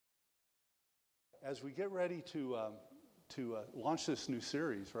as we get ready to launch this new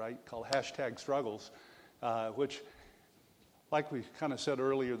series, right, called #Struggles, which, like we kind of said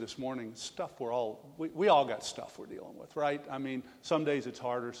earlier this morning, stuff we all got stuff we're dealing with, right? I mean, some days it's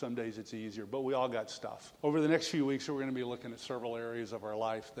harder, some days it's easier, but we all got stuff. Over the next few weeks, we're going to be looking at several areas of our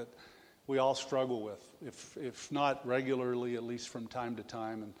life that we all struggle with, if not regularly, at least from time to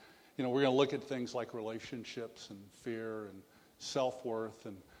time. And, you know, we're going to look at things like relationships and fear and self-worth,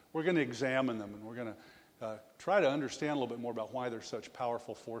 and we're going to examine them, and we're going to try to understand a little bit more about why they're such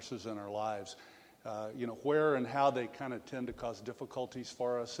powerful forces in our lives. Where and how they kind of tend to cause difficulties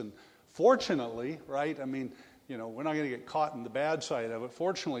for us. And fortunately, right, I mean, we're not going to get caught in the bad side of it.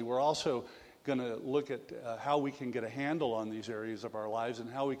 Fortunately, we're also going to look at how we can get a handle on these areas of our lives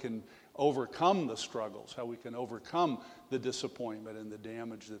and how we can overcome the struggles, how we can overcome the disappointment and the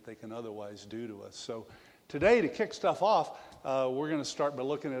damage that they can otherwise do to us. So today, to kick stuff off, we're going to start by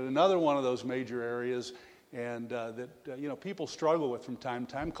looking at another one of those major areas and that people struggle with from time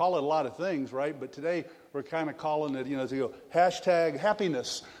to time. Call it a lot of things, right? But today we're kind of calling it, to go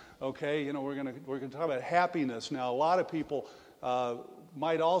 #happiness. Okay, we're going to talk about happiness. Now, a lot of people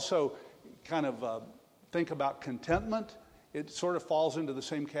might also kind of think about contentment. It sort of falls into the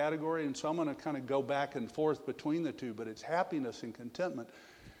same category, and so I'm going to kind of go back and forth between the two. But it's happiness and contentment.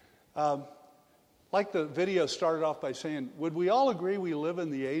 Like the video started off by saying, would we all agree we live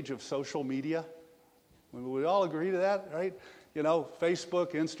in the age of social media? Would we all agree to that, right?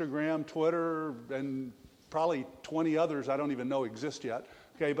 Facebook, Instagram, Twitter, and probably 20 others I don't even know exist yet.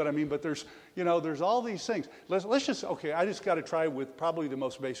 Okay, but there's, there's all these things. Let's just, I just got to try with probably the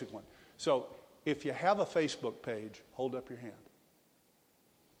most basic one. So if you have a Facebook page, hold up your hand.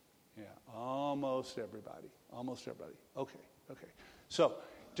 Yeah, almost everybody. Okay. So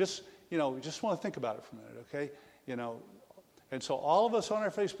just want to think about it for a minute, okay? And so all of us on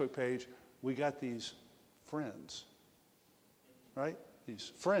our Facebook page, we got these friends, right?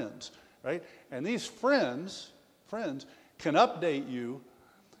 These friends, right? And these friends can update you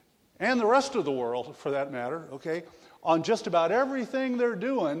and the rest of the world, for that matter, okay, on just about everything they're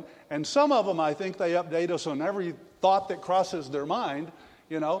doing. And some of them, I think, they update us on every thought that crosses their mind,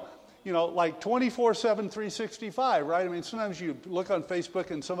 like 24/7, 365, right? I mean, sometimes you look on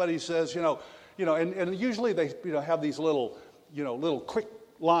Facebook and somebody says, and usually they, have these little quick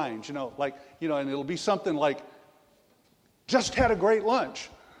lines, and it'll be something like, just had a great lunch.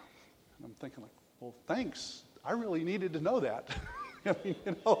 And I'm thinking like, well, thanks. I really needed to know that. It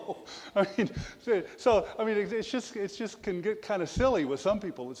just can get kind of silly with some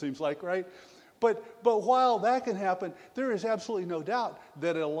people, it seems like, right? But while that can happen, there is absolutely no doubt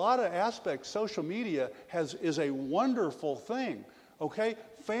that in a lot of aspects, social media is a wonderful thing, okay?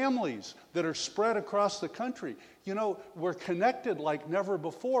 Families that are spread across the country. We're connected like never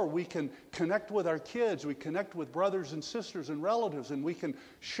before. We can connect with our kids. We connect with brothers and sisters and relatives, and we can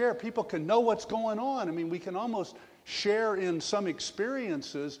share. People can know what's going on. I mean, we can almost share in some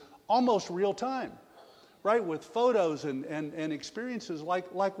experiences almost real time, right? With photos and experiences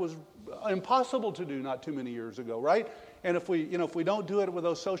like was impossible to do not too many years ago, right? And if we don't do it with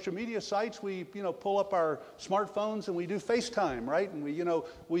those social media sites, we pull up our smartphones and we do FaceTime, right? And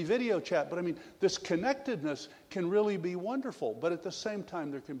we video chat. But I mean, this connectedness can really be wonderful. But at the same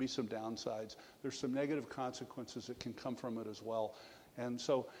time, there can be some downsides. There's some negative consequences that can come from it as well. And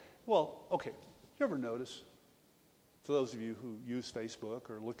so, you ever notice, for those of you who use Facebook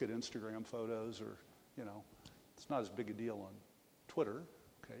or look at Instagram photos, or it's not as big a deal on Twitter,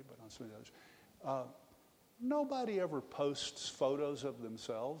 okay, but on some of the others. Nobody ever posts photos of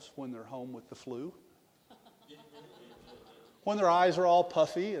themselves when they're home with the flu. When their eyes are all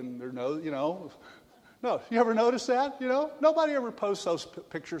puffy and their nose, No, you ever notice that? Nobody ever posts those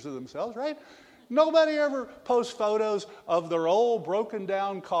pictures of themselves, right? Nobody ever posts photos of their old broken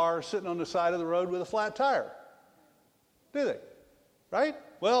down car sitting on the side of the road with a flat tire. Do they? Right?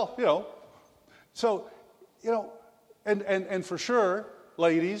 Well, and for sure,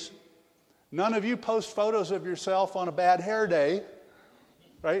 ladies, none of you post photos of yourself on a bad hair day,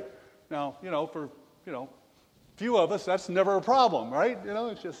 right? Now, for few of us, that's never a problem, right?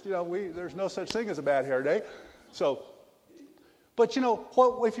 It's just, there's no such thing as a bad hair day. So, but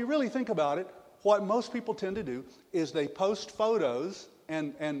if you really think about it, what most people tend to do is they post photos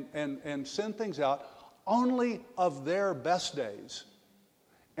and send things out only of their best days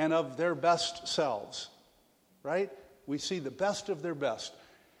and of their best selves, right? We see the best of their best.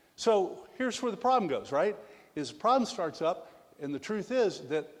 So here's where the problem goes, right? Is the problem starts up, and the truth is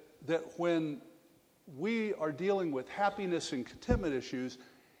that when we are dealing with happiness and contentment issues,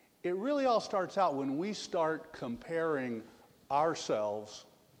 it really all starts out when we start comparing ourselves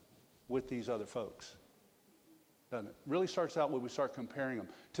with these other folks, doesn't it? Really starts out when we start comparing them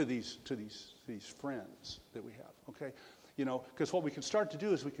to these friends that we have, okay? You know, because what we can start to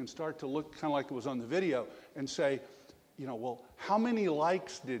do is we can start to look kind of like it was on the video and say, you know, well, how many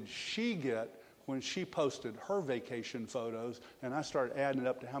likes did she get when she posted her vacation photos? And I started adding it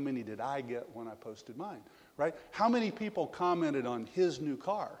up to how many did I get when I posted mine, right? How many people commented on his new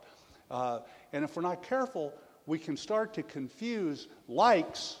car? And if we're not careful, we can start to confuse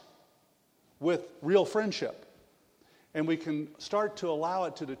likes with real friendship. And we can start to allow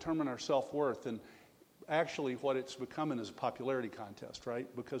it to determine our self-worth. And actually what it's becoming is a popularity contest, right?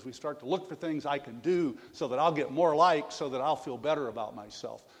 Because we start to look for things I can do so that I'll get more likes, so that I'll feel better about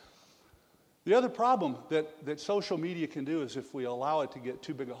myself. The other problem that social media can do is if we allow it to get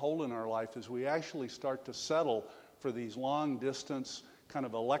too big a hold in our life is we actually start to settle for these long-distance kind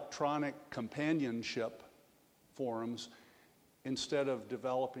of electronic companionship forums instead of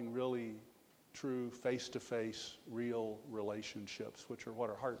developing really true face-to-face real relationships, which are what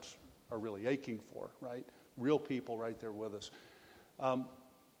our hearts are really aching for, right? Real people right there with us.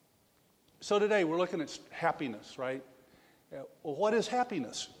 So today we're looking at happiness, right? Well, what is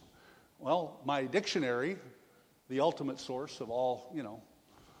happiness? Well, my dictionary, the ultimate source of all,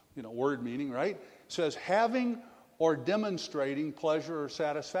 word meaning, right, says having or demonstrating pleasure or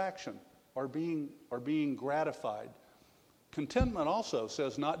satisfaction, or being gratified. Contentment also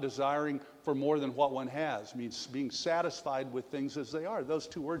says not desiring for more than what one has. It means being satisfied with things as they are. Those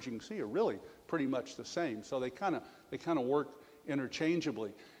two words you can see are really pretty much the same. So they kind of work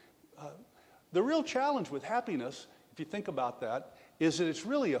interchangeably. The real challenge with happiness, if you think about that, is that it's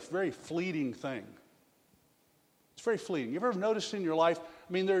really a very fleeting thing. It's very fleeting. You ever noticed in your life,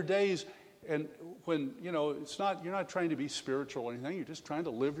 I mean, there are days and when, you're not trying to be spiritual or anything, you're just trying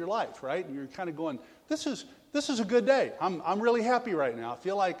to live your life, right? And you're kind of going, this is a good day. I'm really happy right now. I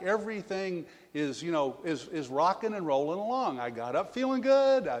feel like everything is rocking and rolling along. I got up feeling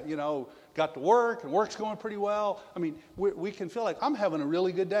good. Got to work, and work's going pretty well. I mean, we can feel like I'm having a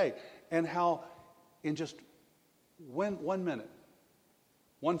really good day. And how in just 1 minute,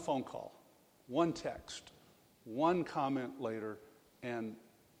 one phone call, one text, one comment later, and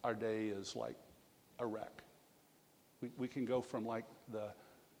our day is like a wreck. We can go from like the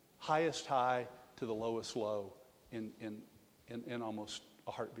highest high to the lowest low in almost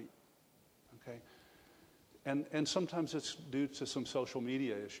a heartbeat. Okay? And sometimes it's due to some social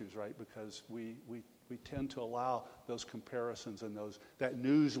media issues, right? Because we tend to allow those comparisons and that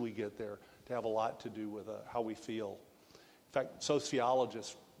news we get there to have a lot to do with how we feel. In fact,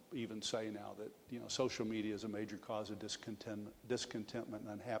 sociologists even say now that social media is a major cause of discontentment and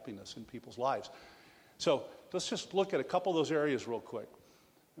unhappiness in people's lives. So let's just look at a couple of those areas real quick.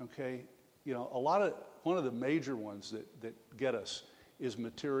 Okay, one of the major ones that get us is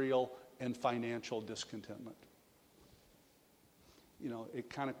material and financial discontentment. It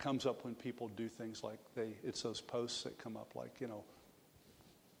kind of comes up when people do things like it's those posts that come up like,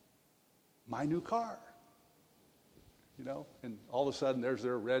 my new car. And all of a sudden there's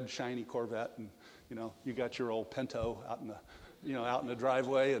their red shiny Corvette, and you got your old Pinto out in the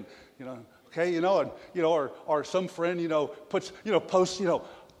driveway, and or some friend posts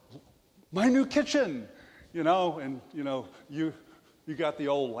my new kitchen, and you got the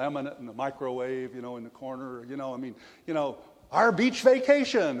old laminate and the microwave in the corner, our beach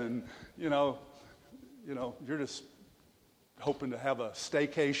vacation, and you're just hoping to have a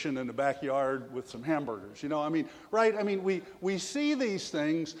staycation in the backyard with some hamburgers, right? I mean, we see these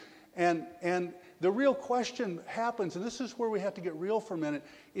things, and the real question happens, and this is where we have to get real for a minute,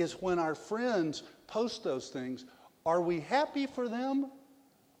 is when our friends post those things, are we happy for them,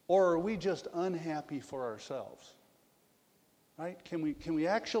 or are we just unhappy for ourselves? Right? Can we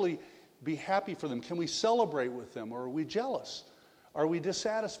actually be happy for them? Can we celebrate with them, or are we jealous? Are we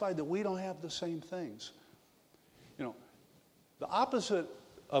dissatisfied that we don't have the same things? The opposite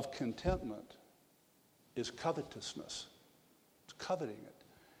of contentment is covetousness. It's coveting it.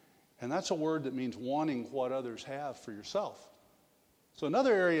 And that's a word that means wanting what others have for yourself. So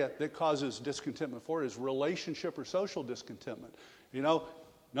another area that causes discontentment for it is relationship or social discontentment.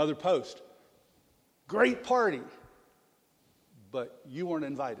 Another post. Great party, but you weren't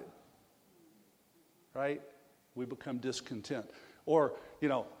invited. Right? We become discontent. Or,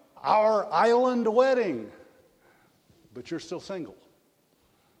 our island wedding, but you're still single.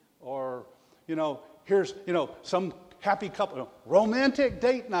 Or, here's, some happy couple, romantic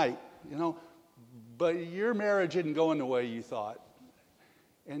date night, but your marriage isn't going the way you thought.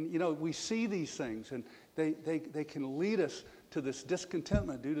 And, we see these things, and they can lead us to this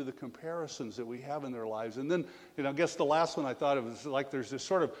discontentment due to the comparisons that we have in their lives. And then, I guess the last one I thought of is like there's this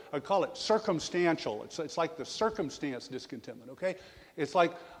sort of, I call it circumstantial. It's like the circumstance discontentment, okay? It's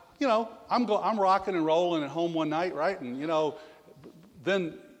like, I'm rocking and rolling at home one night, right? And,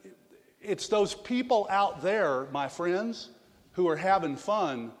 then it's those people out there, my friends, who are having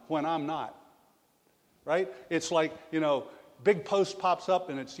fun when I'm not, right? It's like, big post pops up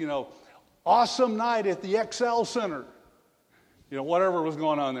and it's, awesome night at the XL Center. Whatever was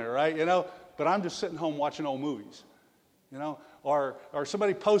going on there, right? But I'm just sitting home watching old movies, or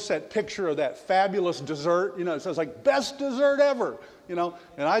somebody posts that picture of that fabulous dessert, it says like best dessert ever, and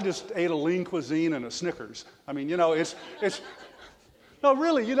I just ate a lean cuisine and a Snickers. I mean, it's no,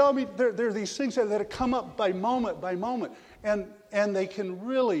 really, there are these things that come up by moment, and they can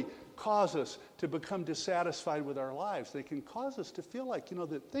really cause us to become dissatisfied with our lives. They can cause us to feel like,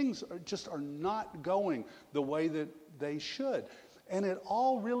 that things are not going the way that they should. And it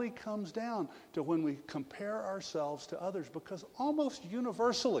all really comes down to when we compare ourselves to others, because almost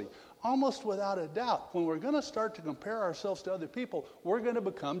universally, almost without a doubt, when we're going to start to compare ourselves to other people, we're going to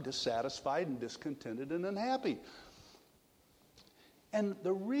become dissatisfied and discontented and unhappy. And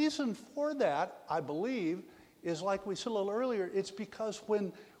the reason for that, I believe, is like we said a little earlier, it's because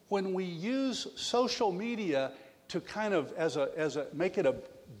when we use social media to kind of make it a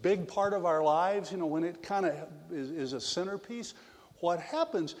big part of our lives, when it kind of is a centerpiece, what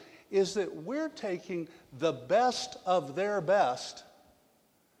happens is that we're taking the best of their best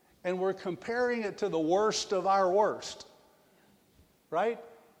and we're comparing it to the worst of our worst, right?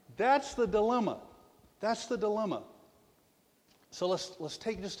 That's the dilemma. That's the dilemma. So let's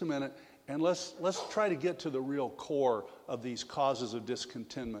take just a minute and let's try to get to the real core of these causes of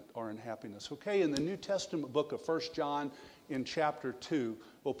discontentment or unhappiness. Okay, in the New Testament book of 1 John in chapter 2,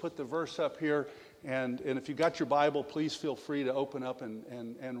 we'll put the verse up here, and if you got your Bible, please feel free to open up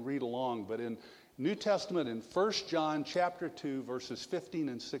and read along. But in New Testament, in 1 John chapter 2, verses 15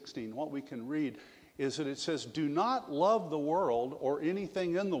 and 16, what we can read is that it says, "Do not love the world or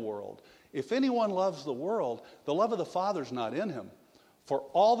anything in the world. If anyone loves the world, the love of the Father is not in him. For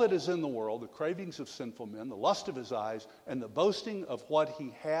all that is in the world, the cravings of sinful men, the lust of his eyes, and the boasting of what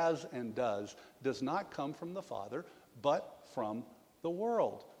he has and does not come from the Father, but from the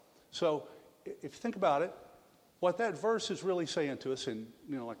world." So if you think about it, what that verse is really saying to us in,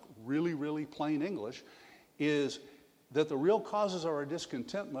 like really, really plain English, is that the real causes of our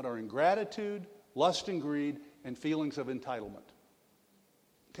discontentment are ingratitude, lust and greed, and feelings of entitlement.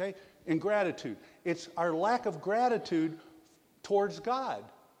 Okay? Ingratitude. It's our lack of gratitude towards God.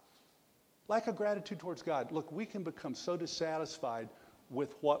 Lack of gratitude towards God. Look, we can become so dissatisfied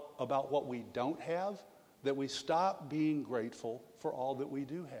with about what we don't have that we stop being grateful for all that we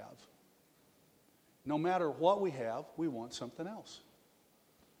do have. No matter what we have, we want something else.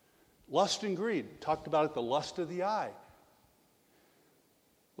 Lust and greed. Talked about it, the lust of the eye.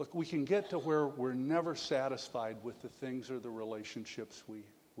 Look, we can get to where we're never satisfied with the things or the relationships we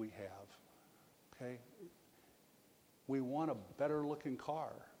have. Okay? We want a better looking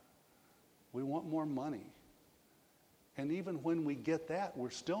car. We want more money. And even when we get that,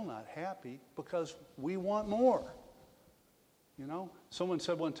 we're still not happy because we want more. Someone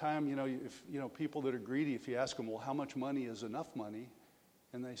said one time, if people that are greedy, if you ask them, well, how much money is enough money?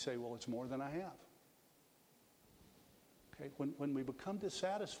 And they say, well, it's more than I have. Okay? When we become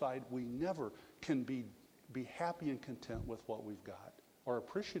dissatisfied, we never can be happy and content with what we've got or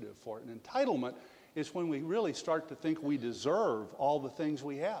appreciative for it. And entitlement is when we really start to think we deserve all the things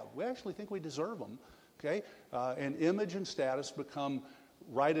we have. We actually think we deserve them. Okay? And image and status become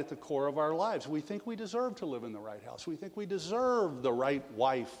right at the core of our lives. We think we deserve to live in the right house. We think we deserve the right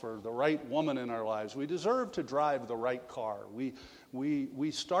wife or the right woman in our lives. We deserve to drive the right car.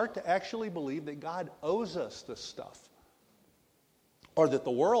 We start to actually believe that God owes us this stuff, or that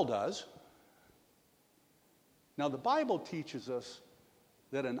the world does. Now, the Bible teaches us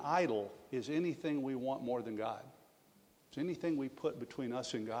that an idol is anything we want more than God. It's anything we put between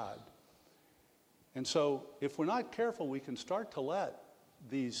us and God. And so, if we're not careful, we can start to let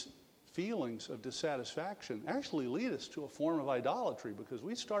these feelings of dissatisfaction actually lead us to a form of idolatry, because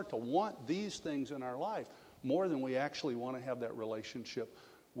we start to want these things in our life more than we actually want to have that relationship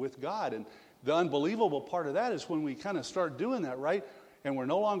with God. And the unbelievable part of that is when we kind of start doing that, right, and we're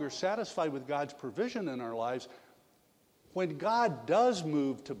no longer satisfied with God's provision in our lives, when God does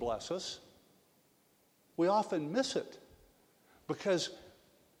move to bless us, we often miss it. Because,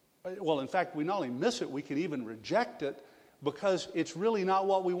 well, in fact, we not only miss it, we can even reject it, because it's really not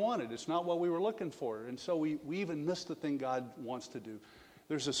what we wanted. It's not what we were looking for. And so we even miss the thing God wants to do.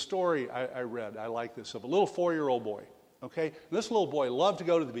 There's a story I read, I like this, of a little 4-year-old boy. okay? And this little boy loved to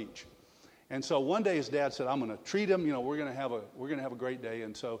go to the beach. And so one day his dad said, I'm going to treat him, we're going to have a great day.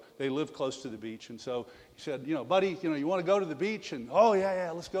 And so they lived close to the beach. And so he said, buddy, you want to go to the beach? And, oh,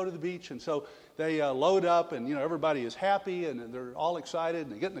 yeah, let's go to the beach. And so they load up, and, everybody is happy, and they're all excited,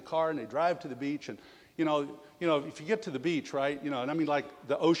 and they get in the car, and they drive to the beach. And, if you get to the beach, right, and I mean like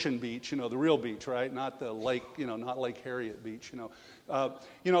the ocean beach, the real beach, right, not the lake, not Lake Harriet beach,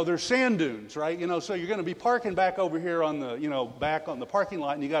 there's sand dunes, right, so you're going to be parking back over here on the, back on the parking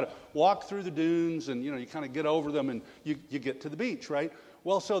lot, and you got to walk through the dunes, and, you kind of get over them, and you get to the beach, right?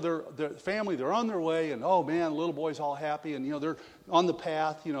 Well, so their family, they're on their way, and oh man, the little boy's all happy, and they're on the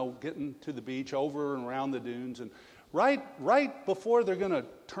path, getting to the beach, over and around the dunes, and right before they're going to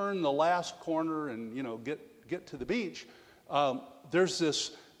turn the last corner and get to the beach, there's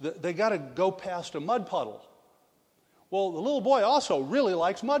this. They got to go past a mud puddle. Well, the little boy also really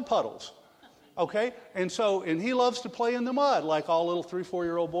likes mud puddles. Okay, and he loves to play in the mud like all little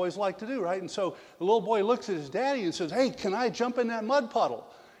 3-4-year-old boys like to do, right? And so the little boy looks at his daddy and says, "Hey, can I jump in that mud puddle?"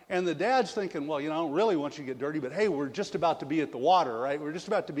 And the dad's thinking, well, I don't really want you to get dirty, but hey, we're just about to be at the water, right? We're just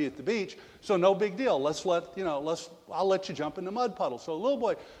about to be at the beach, so no big deal. I'll let you jump in the mud puddle. So the little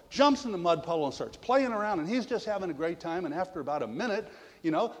boy jumps in the mud puddle and starts playing around, and he's just having a great time. And after about a minute,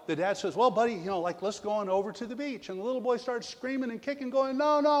 the dad says, well, buddy, let's go on over to the beach. And the little boy starts screaming and kicking, going,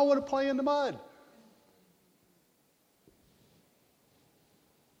 no, I want to play in the mud.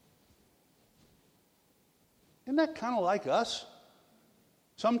 Isn't that kind of like us?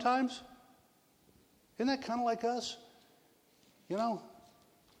 Sometimes? Isn't that kind of like us?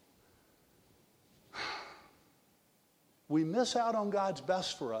 We miss out on God's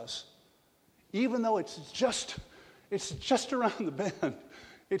best for us, even though it's just around the bend.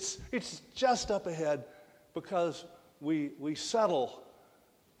 It's just up ahead, because we settle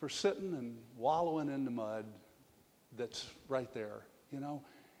for sitting and wallowing in the mud that's right there,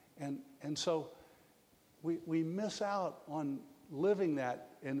 And so we miss out on living that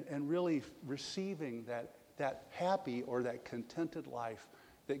and really receiving that happy or that contented life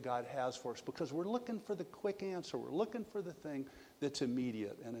that God has for us, because we're looking for the quick answer. We're looking for the thing that's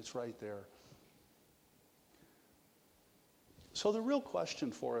immediate, and it's right there. So the real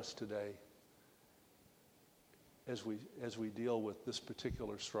question for us today, as we deal with this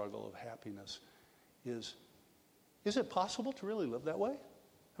particular struggle of happiness, is it possible to really live that way?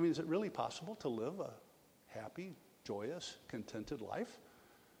 I mean, is it really possible to live a happy, joyous, contented life?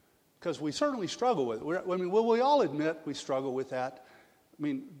 Because we certainly struggle with it. We all admit we struggle with that. I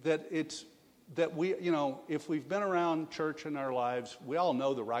mean, that we, if we've been around church in our lives, we all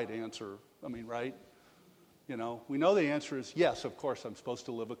know the right answer. I mean, right? We know the answer is yes, of course, I'm supposed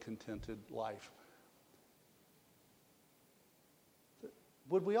to live a contented life.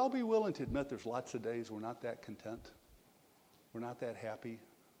 Would we all be willing to admit there's lots of days we're not that content? We're not that happy?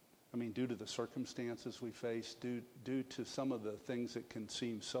 I mean, due to the circumstances we face, due to some of the things that can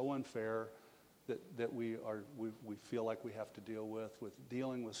seem so unfair that we feel like we have to deal with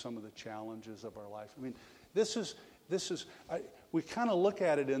dealing with some of the challenges of our life. I mean, we kind of look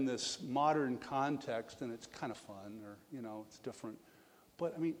at it in this modern context, and it's kind of fun, or it's different.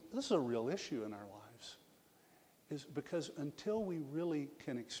 But I mean, this is a real issue in our lives, is because until we really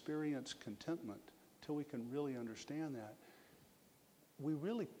can experience contentment, until we can really understand that,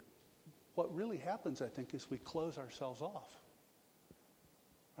 what really happens, I think, is we close ourselves off,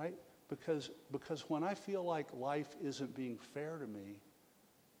 right? Because when I feel like life isn't being fair to me,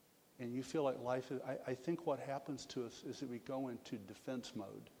 and you feel like life is, I think what happens to us is that we go into defense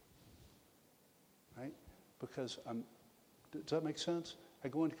mode, right? Because does that make sense? I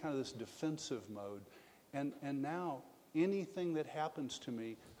go into kind of this defensive mode, and now anything that happens to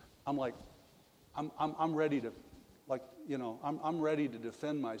me, I'm like, I'm ready to, I'm ready to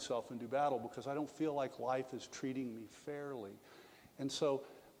defend myself and do battle, because I don't feel like life is treating me fairly. And so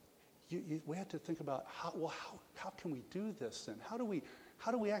we have to think about how can we do this then? How do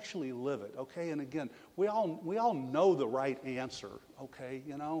we actually live it? Okay, and again, we all know the right answer. Okay,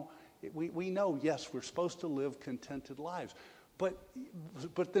 we know, yes, we're supposed to live contented lives, but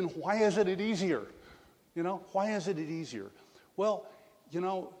then why isn't it easier? Why isn't it easier? Well,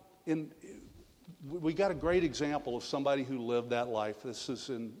 we got a great example of somebody who lived that life. This is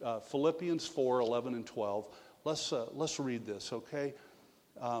in Philippians 4:11 and 12. Let's read this, okay?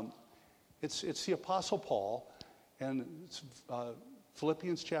 It's the Apostle Paul, and it's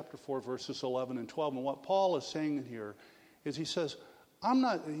Philippians chapter 4, verses 11 and 12. And what Paul is saying here is he says,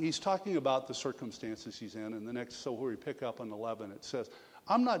 he's talking about the circumstances he's in, and so where we pick up on 11, it says,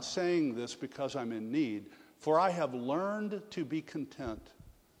 I'm not saying this because I'm in need, for I have learned to be content,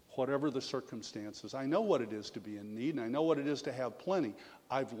 whatever the circumstances. I know what it is to be in need, and I know what it is to have plenty.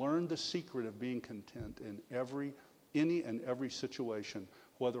 I've learned the secret of being content in any and every situation,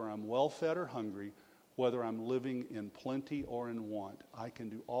 whether I'm well-fed or hungry, whether I'm living in plenty or in want. I can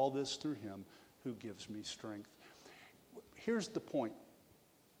do all this through him who gives me strength. Here's the point.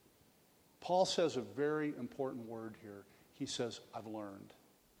 Paul says a very important word here. He says, I've learned.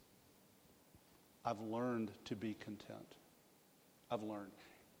 I've learned to be content. I've learned.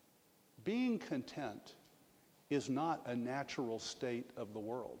 Being content is not a natural state of the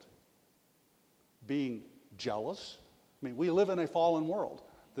world. Being jealous, I mean, we live in a fallen world.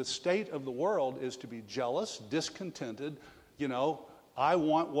 The state of the world is to be jealous, discontented, I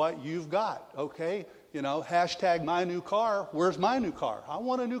want what you've got, okay? Hashtag my new car. Where's my new car? I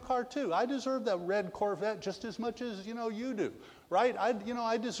want a new car too. I deserve that red Corvette just as much as, you do, right?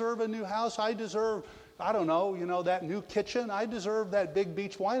 I deserve a new house. I deserve, that new kitchen. I deserve that big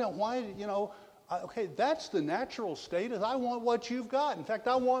beach. Okay, that's the natural state is I want what you've got. In fact,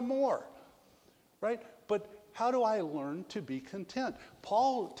 I want more, right? But how do I learn to be content?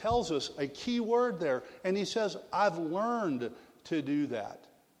 Paul tells us a key word there, and he says, I've learned to do that.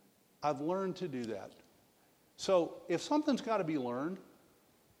 I've learned to do that. So if something's got to be learned,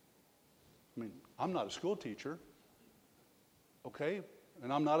 I'm not a school teacher, okay,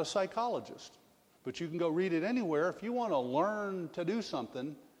 and I'm not a psychologist, but you can go read it anywhere. If you want to learn to do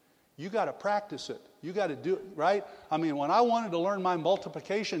something, you got to practice it. You got to do it, right? When I wanted to learn my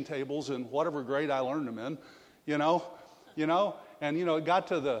multiplication tables in whatever grade I learned them in, and it got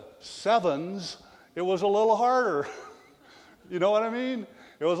to the sevens, it was a little harder. You know what I mean?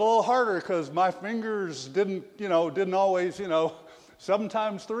 It was a little harder because my fingers didn't always, 7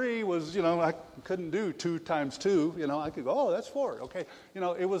 times 3 was, I couldn't do 2 times 2. I could go, oh, that's 4. Okay.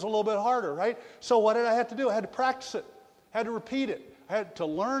 It was a little bit harder, right? So what did I have to do? I had to practice it. I had to repeat it. I had to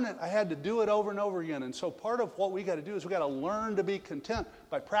learn it. I had to do it over and over again. And so part of what we got to do is we got to learn to be content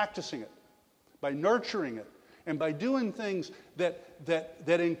by practicing it, by nurturing it, and by doing things that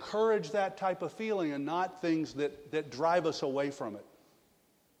encourage that type of feeling and not things that drive us away from it.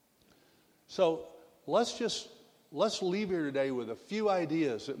 So let's leave here today with a few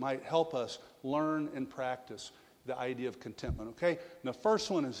ideas that might help us learn and practice the idea of contentment, okay? And the first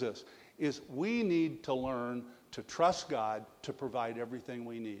one is this, is we need to learn to trust God to provide everything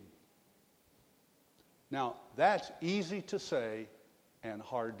we need. Now, that's easy to say and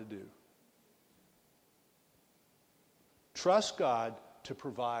hard to do. Trust God to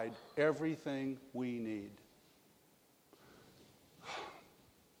provide everything we need.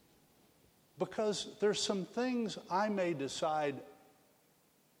 Because there's some things I may decide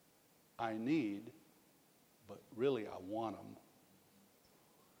I need, but really I want them,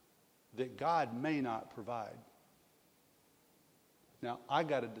 that God may not provide. Now, I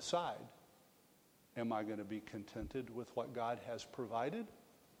got to decide, am I going to be contented with what God has provided?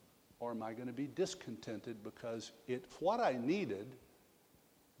 Or am I going to be discontented because it's what I needed,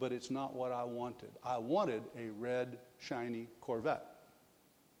 but it's not what I wanted? I wanted a red, shiny Corvette.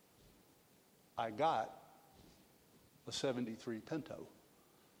 I got a 73 Pinto.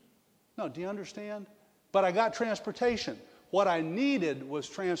 No, do you understand? But I got transportation. What I needed was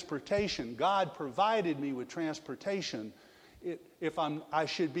transportation. God provided me with transportation. I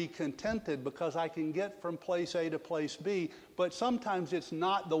should be contented because I can get from place A to place B, but sometimes it's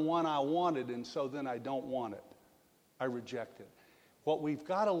not the one I wanted, and so then I don't want it. I reject it. What we've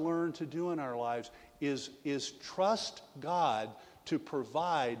got to learn to do in our lives is trust God to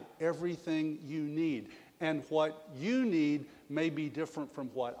provide everything you need. And what you need may be different from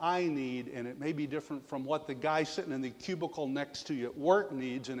what I need, and it may be different from what the guy sitting in the cubicle next to you at work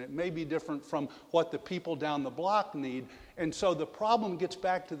needs, and it may be different from what the people down the block need. And so the problem gets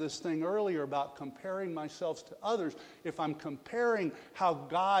back to this thing earlier about comparing myself to others. If I'm comparing how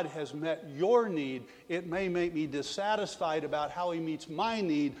God has met your need, it may make me dissatisfied about how he meets my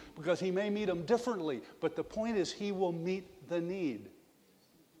need because he may meet them differently. But the point is he will meet the need.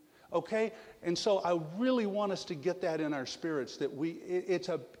 Okay? And so I really want us to get that in our spirits, that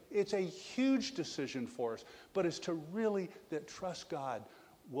it's a huge decision for us, but it's to really that trust God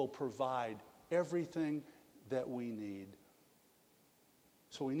will provide everything that we need.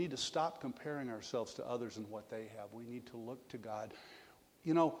 So we need to stop comparing ourselves to others and what they have. We need to look to God.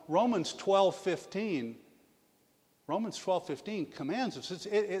 Romans 12:15 commands us.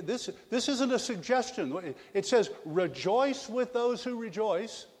 This isn't a suggestion. It says, rejoice with those who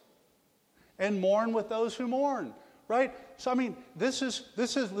rejoice and mourn with those who mourn, right? So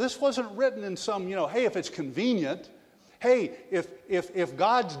this wasn't written in some, hey, if it's convenient, hey, if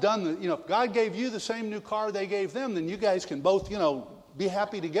God's done if God gave you the same new car they gave them, then you guys can both, be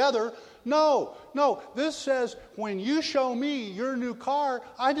happy together. No. This says, when you show me your new car,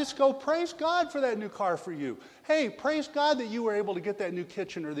 I just go, praise God for that new car for you. Hey, praise God that you were able to get that new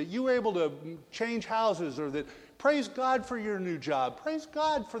kitchen, or that you were able to change houses, or that praise God for your new job. Praise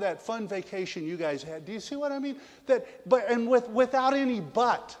God for that fun vacation you guys had. Do you see what I mean? Without any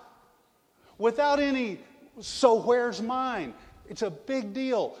but. Without any, so where's mine? It's a big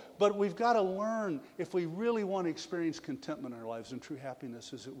deal, but we've got to learn, if we really want to experience contentment in our lives and true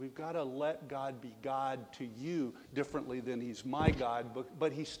happiness, is that we've got to let God be God to you differently than He's my God,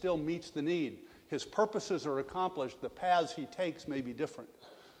 but He still meets the need. His purposes are accomplished. The paths He takes may be different.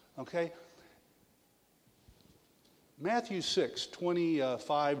 Okay? Matthew 6,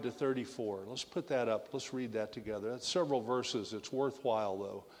 25 to 34. Let's put that up. Let's read that together. That's several verses. It's worthwhile,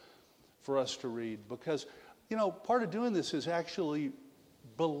 though, for us to read, because part of doing this is actually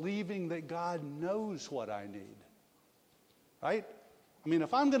believing that God knows what I need. Right? I mean,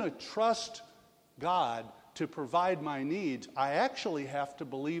 if I'm going to trust God to provide my needs, I actually have to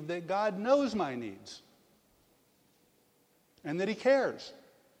believe that God knows my needs and that He cares.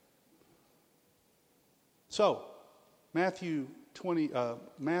 So, Matthew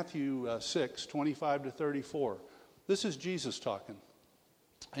 6, 25 to 34. This is Jesus talking.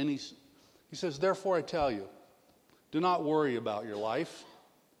 And he says, therefore I tell you, do not worry about your life,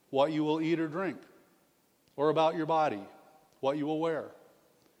 what you will eat or drink, or about your body, what you will wear.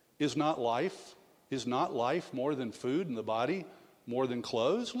 Is not life more than food, and the body more than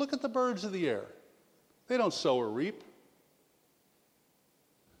clothes? Look at the birds of the air. They don't sow or reap.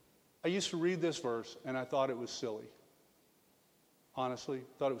 I used to read this verse, and I thought it was silly. Honestly,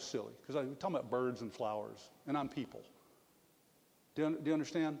 thought it was silly, because I'm talking about birds and flowers, and I'm people. Do you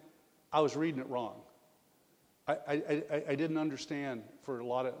understand? I was reading it wrong. I didn't understand for a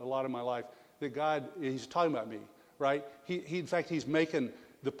lot of my life that God, He's talking about me, right? He in fact, He's making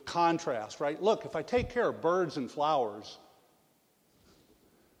the contrast, right? Look, if I take care of birds and flowers,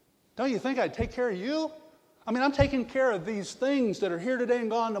 don't you think I'd take care of you? I mean, I'm taking care of these things that are here today and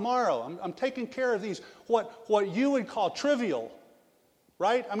gone tomorrow. I'm taking care of these, what you would call trivial,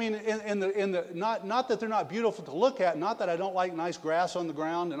 right? I mean, not that they're not beautiful to look at, not that I don't like nice grass on the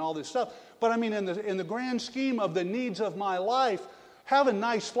ground and all this stuff, but I mean, in the grand scheme of the needs of my life, having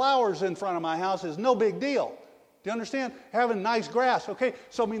nice flowers in front of my house is no big deal. Do you understand? Having nice grass, okay?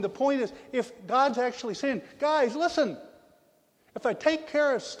 So, I mean, the point is, if God's actually saying, guys, listen, if I take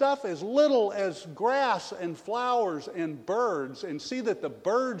care of stuff as little as grass and flowers and birds, and see that the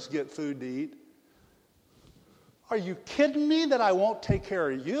birds get food to eat, are you kidding me that I won't take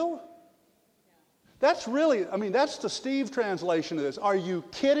care of you? That's really, I mean, that's the Steve translation of this. Are you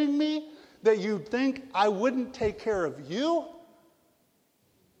kidding me that you think I wouldn't take care of you?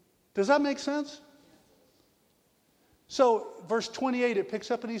 Does that make sense? So, verse 28, it picks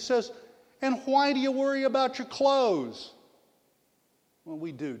up and he says, and why do you worry about your clothes? Well,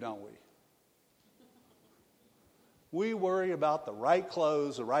 we do, don't we? We worry about the right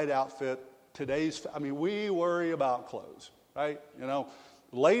clothes, the right outfit. We worry about clothes, right?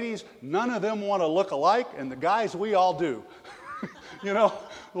 Ladies, none of them want to look alike, and the guys, we all do.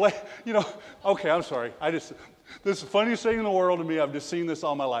 Okay, I'm sorry. This is the funniest thing in the world to me. I've just seen this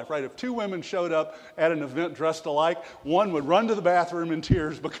all my life, right? If two women showed up at an event dressed alike, one would run to the bathroom in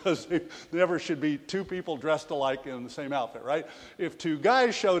tears because there never should be two people dressed alike in the same outfit, right? If two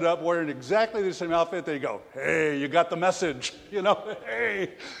guys showed up wearing exactly the same outfit, they go, hey, you got the message, hey,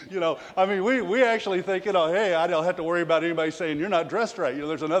 I mean, we actually think, hey, I don't have to worry about anybody saying you're not dressed right.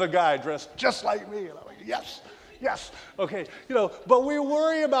 There's another guy dressed just like me. And I'm like, yes, okay, but we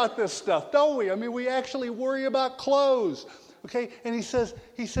worry about this stuff, don't we? I mean, we actually worry about clothes, okay? And he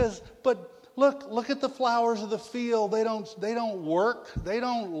says, but look at the flowers of the field. They don't work, they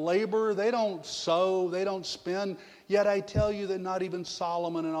don't labor, they don't sow, they don't spin. Yet I tell you that not even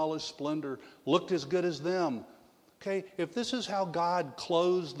Solomon in all his splendor looked as good as them. Okay, if this is how God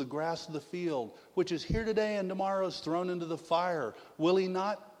clothes the grass of the field, which is here today and tomorrow is thrown into the fire, will He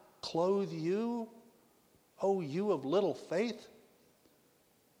not clothe you? Oh, you of little faith.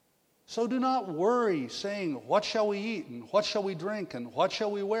 So do not worry, saying, what shall we eat, and what shall we drink, and what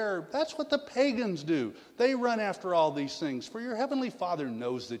shall we wear? That's what the pagans do. They run after all these things, for your heavenly Father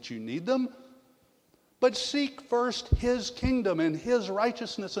knows that you need them. But seek first His kingdom and His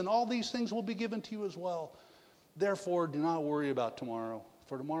righteousness, and all these things will be given to you as well. Therefore, do not worry about tomorrow,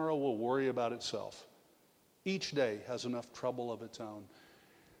 for tomorrow will worry about itself. Each day has enough trouble of its own.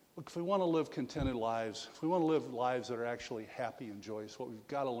 Look, if we want to live contented lives, if we want to live lives that are actually happy and joyous, what we've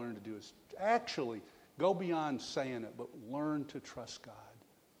got to learn to do is actually go beyond saying it, but learn to trust God.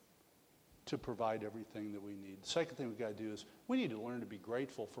 to provide everything that we need. The second thing we've got to do is we need to learn to be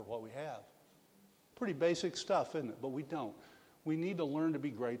grateful for what we have. Pretty basic stuff, isn't it? But we don't. We need to learn to be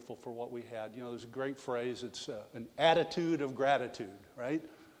grateful for what we had. You know, there's a great phrase, it's an attitude of gratitude, right?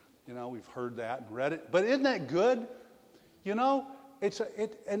 You know, we've heard that and read it. But isn't that good? You know,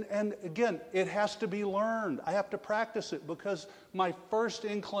 and again, it has to be learned. I have to practice it because my first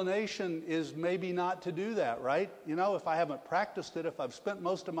inclination is maybe not to do that, right? You know, if I haven't practiced it, if I've spent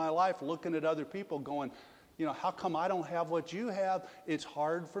most of my life looking at other people going, you know, how come I don't have what you have? It's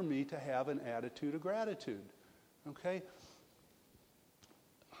hard for me to have an attitude of gratitude, okay?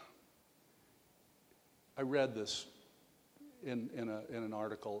 I read this in an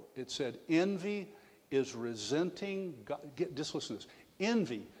article. It said, envy is resenting, just listen to this.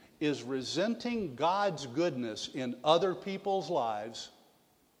 Envy is resenting God's goodness in other people's lives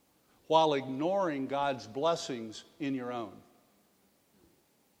while ignoring God's blessings in your own.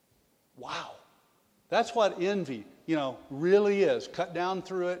 Wow. That's what envy, you know, really is. Cut down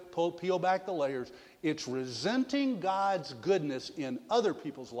through it, peel back the layers. It's resenting God's goodness in other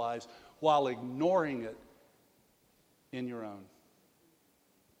people's lives while ignoring it in your own.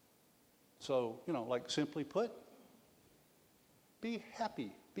 So, you know, like simply put, be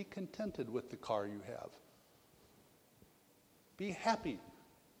happy, be contented with the car you have. Be happy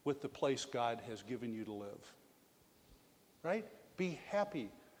with the place God has given you to live. Right? Be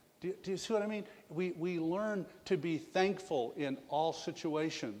happy. Do you see what I mean? We learn to be thankful in all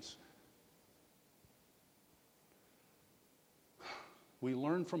situations. We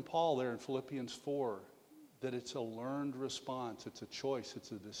learn from Paul there in Philippians 4 that it's a learned response. It's a choice.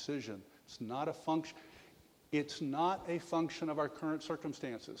 It's a decision. It's not a function. It's not a function of our current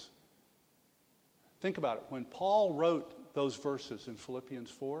circumstances. Think about it. When Paul wrote those verses in Philippians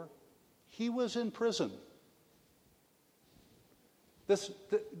 4, he was in prison.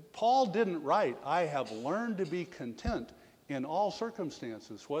 Paul didn't write, I have learned to be content in all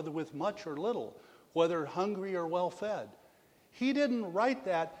circumstances, whether with much or little, whether hungry or well-fed. He didn't write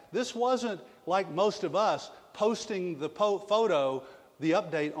that. This wasn't like most of us posting the photo, the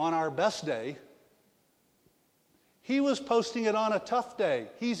update on our best day. He was posting it on a tough day.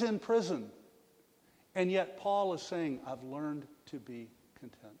 He's in prison. And yet Paul is saying, I've learned to be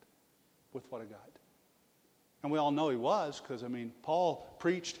content with what I got. And we all know he was, because, I mean, Paul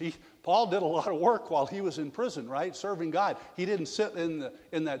preached. Paul did a lot of work while he was in prison, right? Serving God. He didn't sit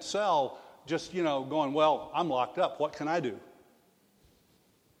in that cell just, you know, going, well, I'm locked up. What can I do?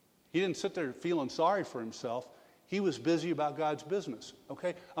 He didn't sit there feeling sorry for himself. He was busy about God's business,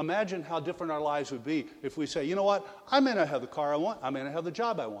 okay? Imagine how different our lives would be if we say, you know what, I may not have the car I want. I may not have the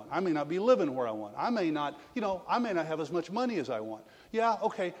job I want. I may not be living where I want. I may not, you know, I may not have as much money as I want. Yeah,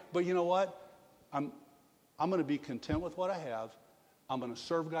 okay, but you know what? I'm going to be content with what I have. I'm going to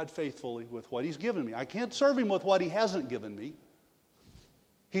serve God faithfully with what He's given me. I can't serve Him with what He hasn't given me.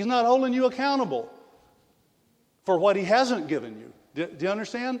 He's not holding you accountable for what He hasn't given you. Do you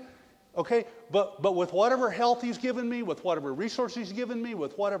understand? Okay, but with whatever health He's given me, with whatever resources He's given me,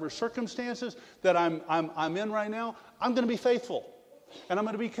 with whatever circumstances that I'm in right now, I'm going to be faithful. And I'm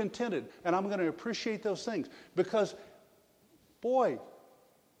going to be contented. And I'm going to appreciate those things. Because, boy,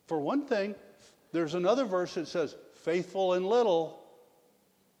 for one thing, there's another verse that says, faithful in little,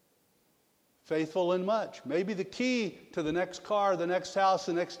 faithful in much. Maybe the key to the next car, the next house,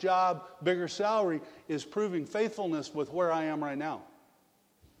 the next job, bigger salary is proving faithfulness with where I am right now.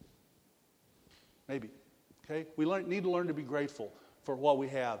 Maybe. Okay? We need to learn to be grateful for what we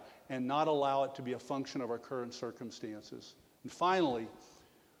have and not allow it to be a function of our current circumstances. And finally,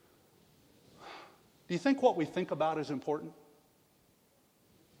 do you think what we think about is important?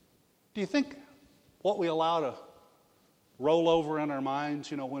 Do you think what we allow to roll over in our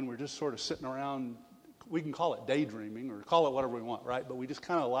minds, you know, when we're just sort of sitting around, we can call it daydreaming or call it whatever we want, right? But we just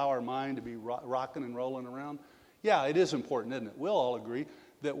kind of allow our mind to be rocking and rolling around. Yeah, it is important, isn't it? We'll all agree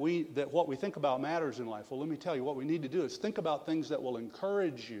that what we think about matters in life. Well, let me tell you, what we need to do is think about things that will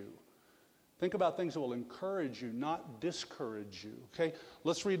encourage you. Think about things that will encourage you, not discourage you. Okay?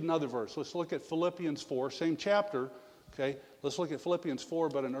 Let's read another verse. Let's look at Philippians 4, same chapter. Okay? Let's look at Philippians 4,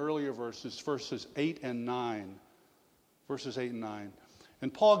 but in earlier verses, verses 8 and 9. Verses 8 and 9.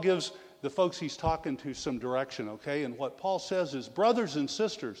 And Paul gives the folks he's talking to some direction, okay? And what Paul says is, brothers and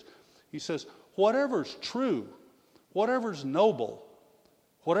sisters, he says, whatever's true, whatever's noble,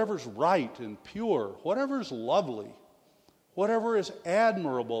 whatever's right and pure, whatever's lovely, whatever is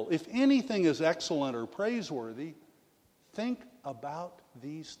admirable, if anything is excellent or praiseworthy, think about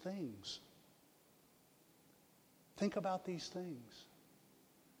these things. Think about these things.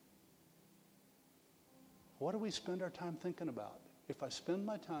 What do we spend our time thinking about? If I spend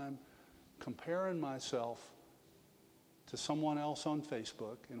my time comparing myself to someone else on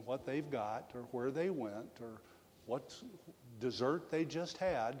Facebook and what they've got or where they went or what dessert they just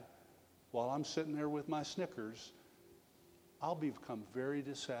had while I'm sitting there with my Snickers, I'll become very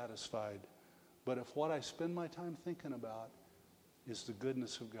dissatisfied. But if what I spend my time thinking about is the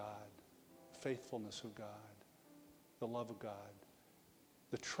goodness of God, faithfulness of God, the love of God,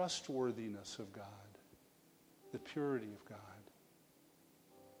 the trustworthiness of God, the purity of God,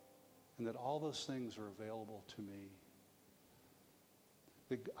 and that all those things are available to me,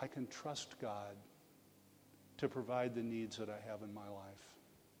 that I can trust God to provide the needs that I have in my life,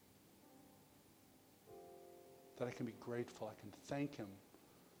 that I can be grateful, I can thank Him.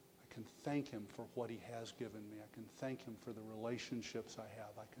 I can thank Him for what He has given me. I can thank Him for the relationships I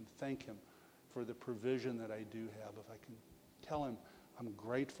have. I can thank Him for the provision that I do have. If I can tell Him I'm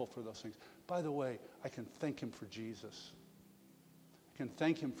grateful for those things. By the way, I can thank Him for Jesus. I can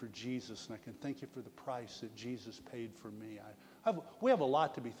thank Him for Jesus, and I can thank Him for the price that Jesus paid for me. We have a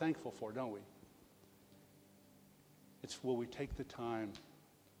lot to be thankful for, don't we? It's will we take the time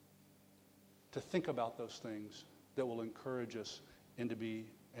to think about those things that will encourage us and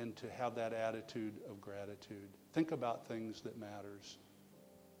to have that attitude of gratitude. Think about things that matters.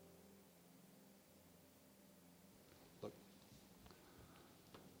 Look,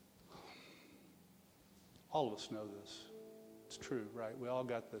 all of us know this. It's true, right? We all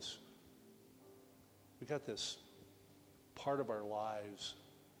got this. We got this part of our lives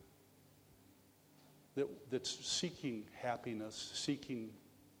that's seeking happiness, seeking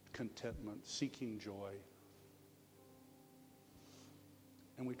contentment, seeking joy.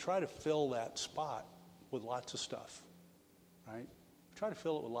 And we try to fill that spot with lots of stuff, right? We try to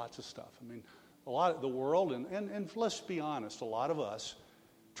fill it with lots of stuff. I mean, a lot of the world, and let's be honest, a lot of us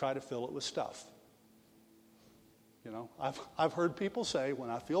try to fill it with stuff. You know, I've heard people say, when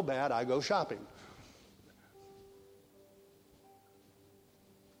I feel bad, I go shopping.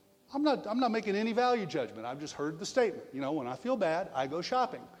 I'm not making any value judgment. I've just heard the statement. You know, when I feel bad, I go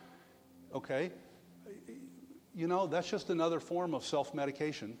shopping. Okay? You know, that's just another form of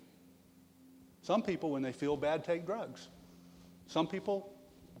self-medication. Some people, when they feel bad, take drugs. Some people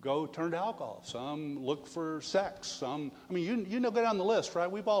turn to alcohol. Some look for sex. Some, I mean, you know, go down the list, right?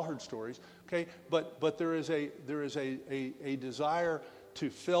 We've all heard stories. Okay, but there is a desire to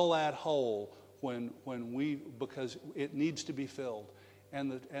fill that hole because it needs to be filled.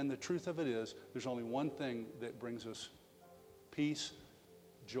 And the truth of it is, there's only one thing that brings us peace,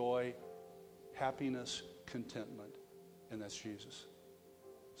 joy, happiness, contentment, and that's Jesus.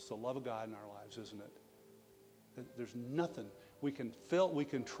 It's the love of God in our lives, isn't it? There's nothing. We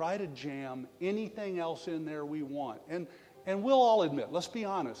can try to jam anything else in there we want. And we'll all admit, let's be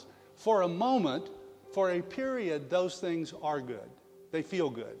honest, for a moment, for a period, those things are good. They feel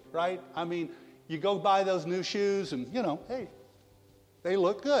good, right? I mean, you go buy those new shoes and, you know, hey, they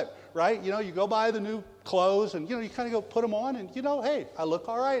look good, right? You know, you go buy the new clothes and, you know, you kind of go put them on and, you know, hey, I look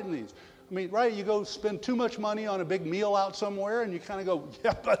all right in these. I mean, right, you go spend too much money on a big meal out somewhere and you kind of go,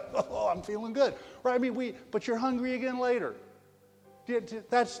 yeah, but I'm feeling good, right? I mean, but you're hungry again later.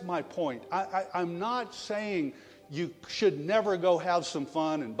 That's my point. I'm not saying you should never go have some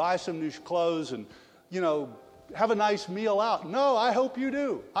fun and buy some new clothes and, you know, have a nice meal out. No, I hope you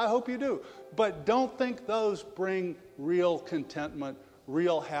do. I hope you do. But don't think those bring real contentment,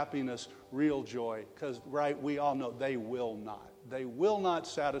 real happiness, real joy. Because, right, we all know they will not. They will not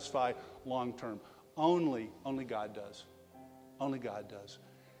satisfy long term. Only God does. Only God does.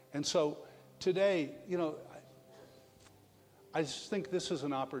 And so today, you know, I just think this is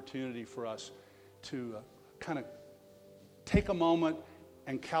an opportunity for us to kind of take a moment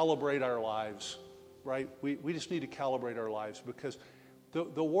and calibrate our lives, right? We just need to calibrate our lives because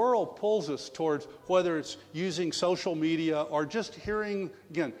the world pulls us towards whether it's using social media or just hearing,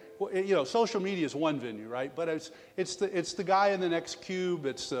 again, you know, social media is one venue, right? But it's the guy in the next cube.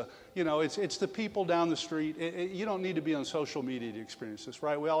 It's the people down the street. You don't need to be on social media to experience this,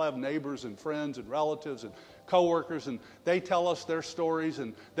 right? We all have neighbors and friends and relatives and coworkers, and they tell us their stories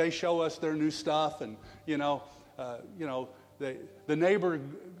and they show us their new stuff, and the neighbor's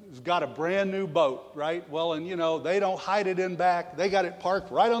got a brand new boat, right? Well, and you know, they don't hide it in back. They got it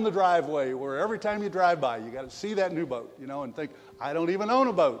parked right on the driveway where every time you drive by, you got to see that new boat, you know, and think, I don't even own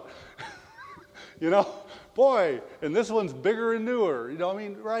a boat. You know, boy, and this one's bigger and newer. You know, I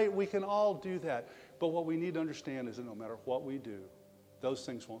mean, right? We can all do that. But what we need to understand is that no matter what we do, those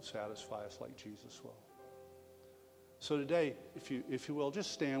things won't satisfy us like Jesus will. So today, if you will,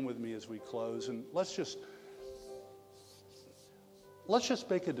 just stand with me as we close, and let's just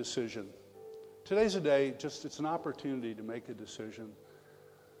make a decision. Today's a day, it's an opportunity to make a decision.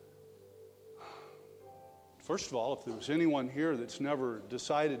 first of all, if there was anyone here that's never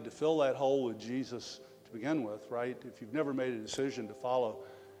decided to fill that hole with Jesus to begin with, right? If you've never made a decision to follow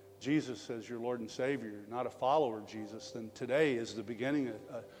Jesus as your Lord and Savior, you're not a follower of Jesus, then today is the beginning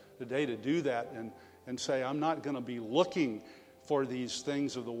of the day to do that and say, I'm not going to be looking for these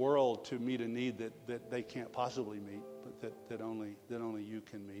things of the world to meet a need that they can't possibly meet, but that only you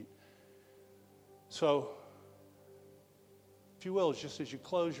can meet. So, if you will, just as you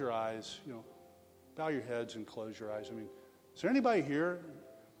close your eyes, bow your heads and close your eyes. I mean, is there anybody here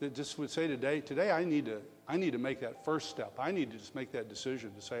that just would say today I need to make that first step. I need to just make that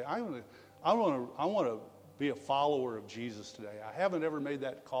decision to say, I want to be a follower of Jesus today. I haven't ever made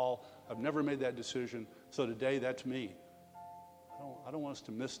that call. I've never made that decision. So today, that's me. I don't want us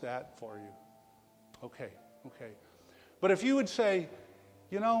to miss that for you. Okay. But if you would say,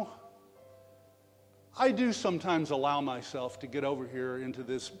 I do sometimes allow myself to get over here into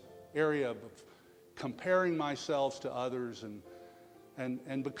this area of comparing myself to others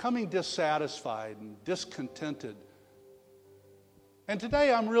and becoming dissatisfied and discontented. And today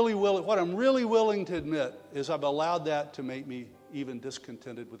what I'm really willing to admit is I've allowed that to make me even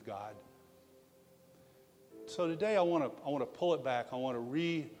discontented with God. So today I want to pull it back. I want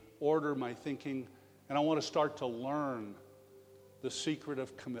to reorder my thinking, and I want to start to learn the secret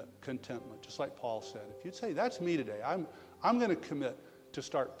of contentment, just like Paul said. If you'd say, that's me today, I'm going to commit to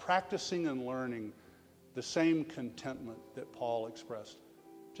start practicing and learning the same contentment that Paul expressed.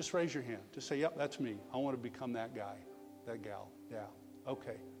 Just raise your hand. Just say, yep, that's me. I want to become that guy, that gal. Yeah,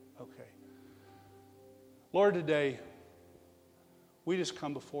 okay. Lord, today, we just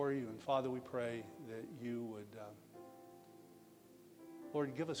come before you, and Father, we pray that you would,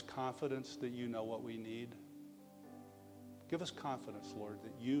 Lord, give us confidence that you know what we need. Give us confidence, Lord,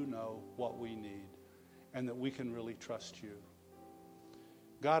 that you know what we need and that we can really trust you.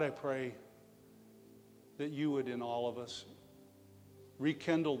 God, I pray that you would, in all of us,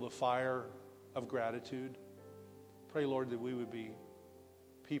 rekindle the fire of gratitude. Pray, Lord, that we would be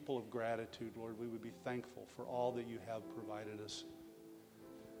people of gratitude, Lord. We would be thankful for all that you have provided us.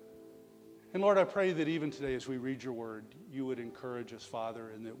 And Lord, I pray that even today as we read your word, you would encourage us, Father,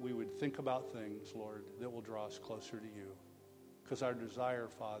 and that we would think about things, Lord, that will draw us closer to you. Because our desire,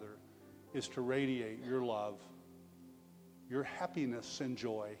 Father, is to radiate your love, your happiness and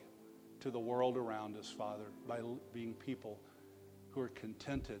joy to the world around us, Father, by being people who are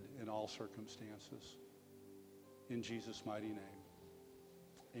contented in all circumstances. In Jesus' mighty name,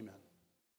 amen.